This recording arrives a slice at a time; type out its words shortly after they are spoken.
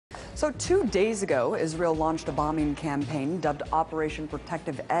So 2 days ago, Israel launched a bombing campaign dubbed Operation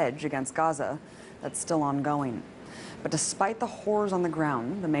Protective Edge against Gaza that's still ongoing. But despite the horrors on the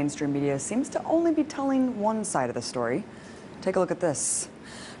ground, the mainstream media seems to only be telling one side of the story. Take a look at this.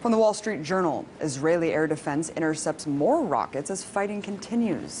 From the Wall Street Journal, Israeli air defense intercepts more rockets as fighting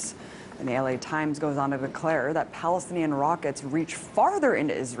continues. And the LA Times goes on to declare that Palestinian rockets reach farther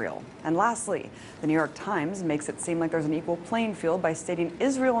into Israel. And lastly, the New York Times makes it seem like there's an equal playing field by stating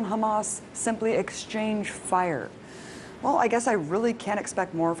Israel and Hamas simply exchange fire. Well, I guess I really can't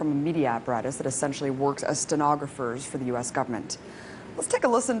expect more from a media apparatus that essentially works as stenographers for the U.S. government. Let's take a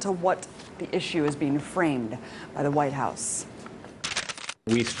listen to what the issue is being framed by the White House.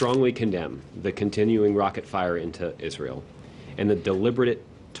 We strongly condemn the continuing rocket fire into Israel and the deliberate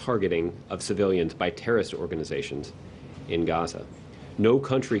targeting of civilians by terrorist organizations in Gaza. No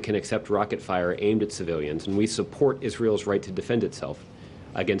country can accept rocket fire aimed at civilians, and we support Israel's right to defend itself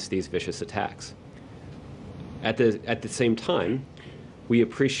against these vicious attacks. At the same time, we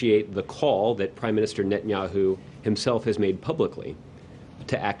appreciate the call that Prime Minister Netanyahu himself has made publicly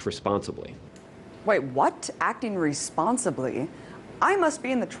to act responsibly. Wait, what? Acting responsibly? I must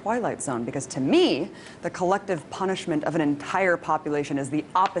be in the twilight zone, because to me, the collective punishment of an entire population is the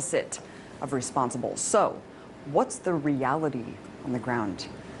opposite of responsible. So, what's the reality on the ground?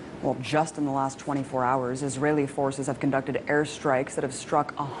 Well, just in the last 24 hours, Israeli forces have conducted airstrikes that have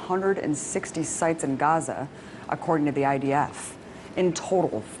struck 160 sites in Gaza, according to the IDF. In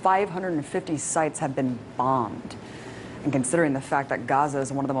total, 550 sites have been bombed. And considering the fact that Gaza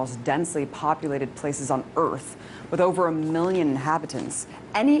is one of the most densely populated places on Earth, with over 1 million inhabitants,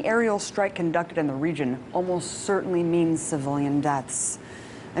 any aerial strike conducted in the region almost certainly means civilian deaths.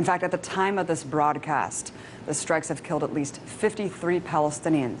 In fact, at the time of this broadcast, the strikes have killed at least 53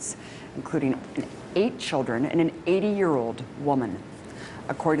 Palestinians, including 8 children and an 80-year-old woman.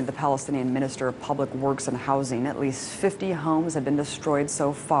 According to the Palestinian Minister of Public Works and Housing, at least 50 homes have been destroyed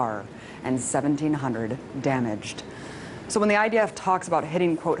so far and 1,700 damaged. So when the IDF talks about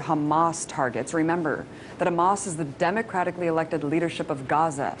hitting, quote, Hamas targets, remember that Hamas is the democratically elected leadership of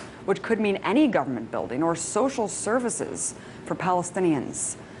Gaza, which could mean any government building or social services for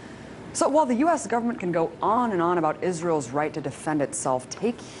Palestinians. So while the U.S. government can go on and on about Israel's right to defend itself,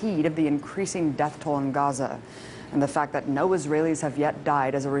 take heed of the increasing death toll in Gaza and the fact that no Israelis have yet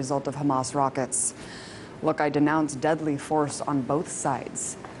died as a result of Hamas rockets. Look, I denounce deadly force on both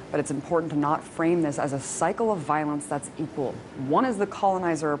sides. But it's important to not frame this as a cycle of violence that's equal. One is the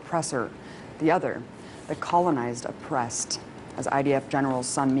colonizer-oppressor, the other, the colonized oppressed. As IDF General's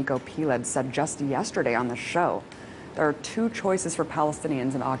son Miko Piled said just yesterday on the show, there are 2 choices for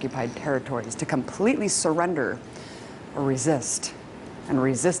Palestinians in occupied territories: to completely surrender or resist. And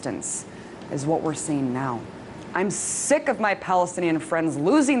resistance is what we're seeing now. I'm sick of my Palestinian friends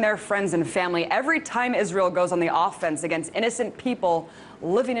losing their friends and family every time Israel goes on the offense against innocent people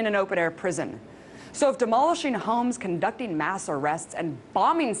living in an open-air prison. So if demolishing homes, conducting mass arrests, and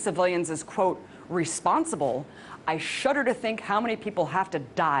bombing civilians is, quote, responsible, I shudder to think how many people have to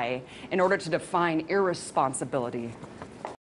die in order to define irresponsibility.